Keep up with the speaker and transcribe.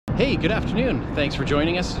Hey, good afternoon. Thanks for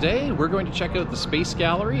joining us today. We're going to check out the Space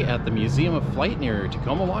Gallery at the Museum of Flight near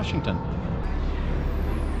Tacoma, Washington.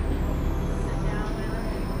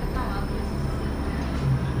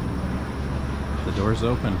 The door's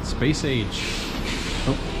open. Space age.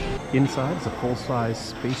 Oh. Inside is a full-size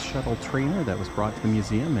Space Shuttle trainer that was brought to the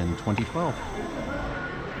museum in 2012.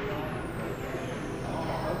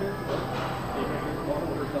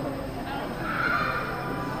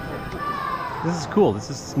 This is cool.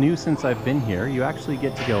 This is new since I've been here. You actually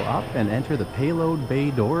get to go up and enter the payload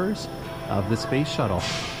bay doors of the Space Shuttle.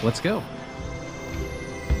 Let's go.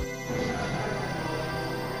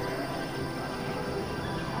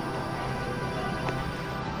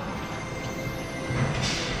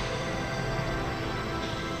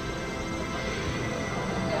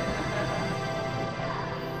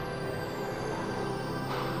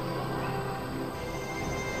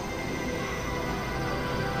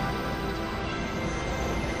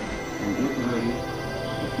 And get ready to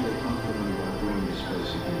feel confident about going to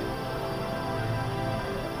space again.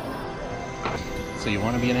 So you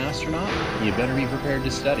want to be an astronaut? You better be prepared to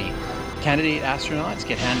study. Candidate astronauts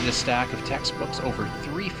get handed a stack of textbooks over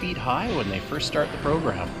 3 feet high when they first start the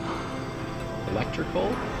program.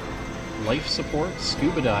 Electrical, life support,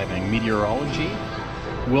 scuba diving, meteorology,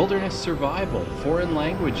 wilderness survival, foreign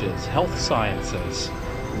languages, health sciences,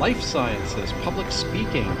 life sciences, public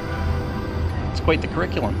speaking. It's quite the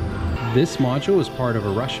curriculum. This module is part of a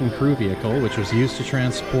Russian crew vehicle which was used to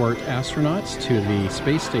transport astronauts to the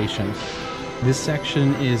space station. This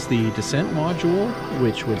section is the descent module,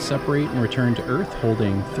 which would separate and return to Earth,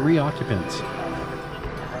 holding 3 occupants.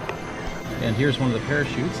 And here's one of the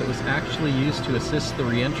parachutes that was actually used to assist the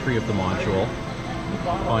re-entry of the module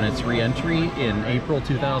on its re-entry in April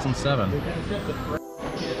 2007.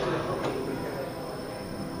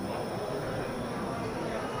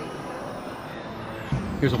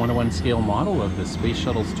 Here's a 1:1 scale model of the Space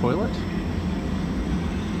Shuttle's toilet.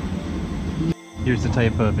 Here's the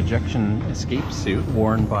type of ejection escape suit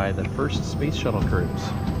worn by the first Space Shuttle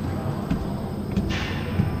crews.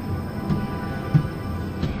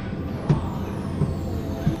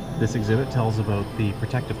 This exhibit tells about the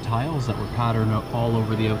protective tiles that were patterned all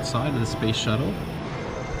over the outside of the Space Shuttle.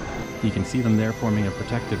 You can see them there forming a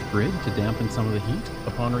protective grid to dampen some of the heat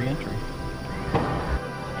upon re-entry.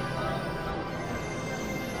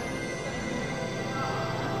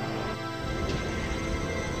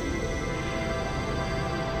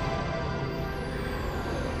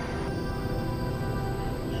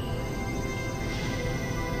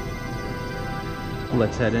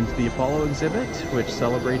 Let's head into the Apollo exhibit, which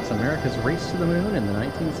celebrates America's race to the moon in the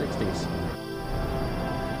 1960s.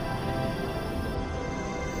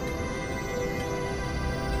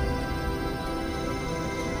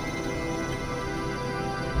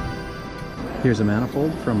 Here's a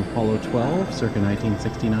manifold from Apollo 12, circa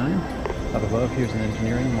 1969. Up above, here's an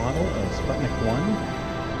engineering model of Sputnik 1,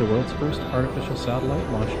 the world's first artificial satellite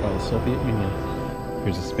launched by the Soviet Union.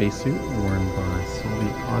 Here's a spacesuit worn by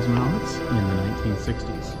Soviet cosmonauts in the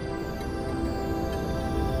 1960s.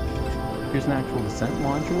 Here's an actual descent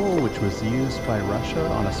module which was used by Russia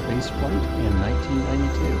on a space flight in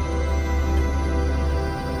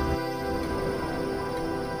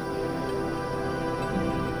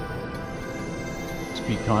 1992.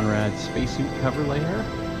 Pete Conrad's spacesuit cover layer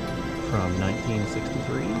from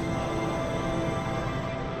 1963.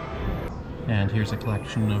 And here's a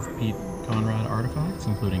collection of Pete Conrad artifacts,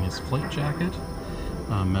 including his flight jacket,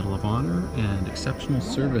 Medal of Honor, and exceptional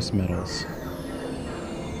service medals.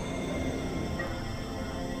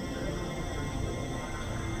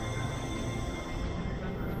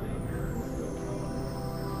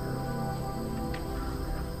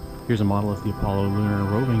 Here's a model of the Apollo lunar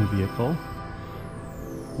roving vehicle,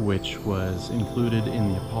 which was included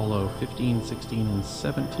in the Apollo 15, 16, and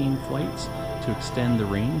 17 flights to extend the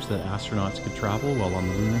range that astronauts could travel while on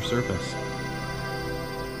the lunar surface.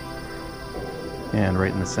 And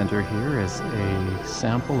right in the center here is a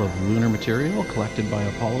sample of lunar material collected by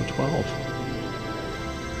Apollo 12.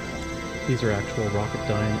 These are actual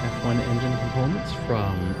Rocketdyne F1 engine components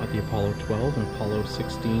from the Apollo 12 and Apollo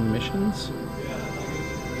 16 missions.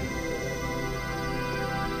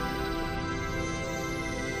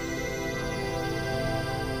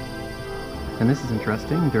 And this is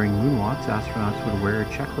interesting. During moonwalks, astronauts would wear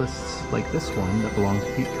checklists like this one that belonged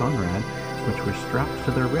to Pete Conrad, which were strapped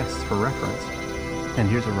to their wrists for reference. And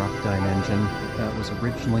here's a Rocketdyne engine that was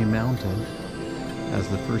originally mounted as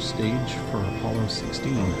the first stage for Apollo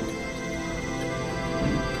 16.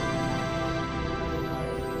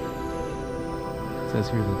 It says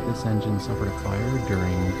here that this engine suffered a fire during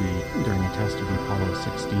a test of the Apollo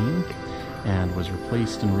 16, and was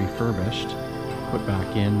replaced and refurbished, put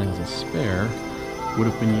back in as a spare. Would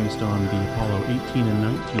have been used on the Apollo 18 and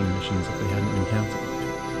 19 missions if they hadn't been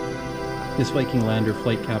canceled. This Viking lander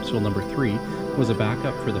flight capsule number 3 was a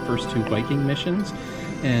backup for the first 2 Viking missions,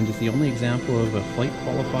 and is the only example of a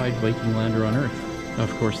flight-qualified Viking lander on Earth. Of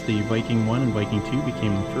course, the Viking 1 and Viking 2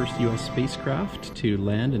 became the first US spacecraft to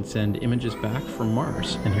land and send images back from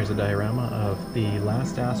Mars. And here's a diorama of the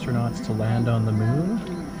last astronauts to land on the moon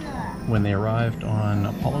when they arrived on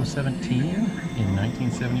Apollo 17 in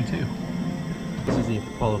 1972. This is the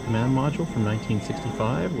Apollo Command Module from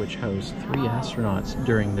 1965, which housed 3 astronauts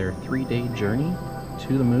during their 3-day journey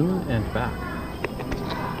to the moon and back.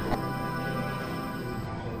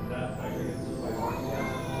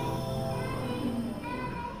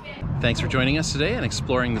 Thanks for joining us today and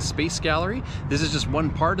exploring the Space Gallery. This is just one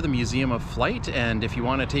part of the Museum of Flight, and if you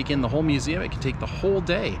want to take in the whole museum, it can take the whole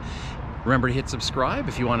day. Remember to hit subscribe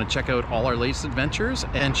if you want to check out all our latest adventures,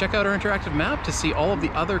 and check out our interactive map to see all of the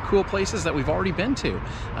other cool places that we've already been to.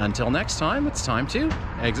 Until next time, it's time to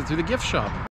exit through the gift shop.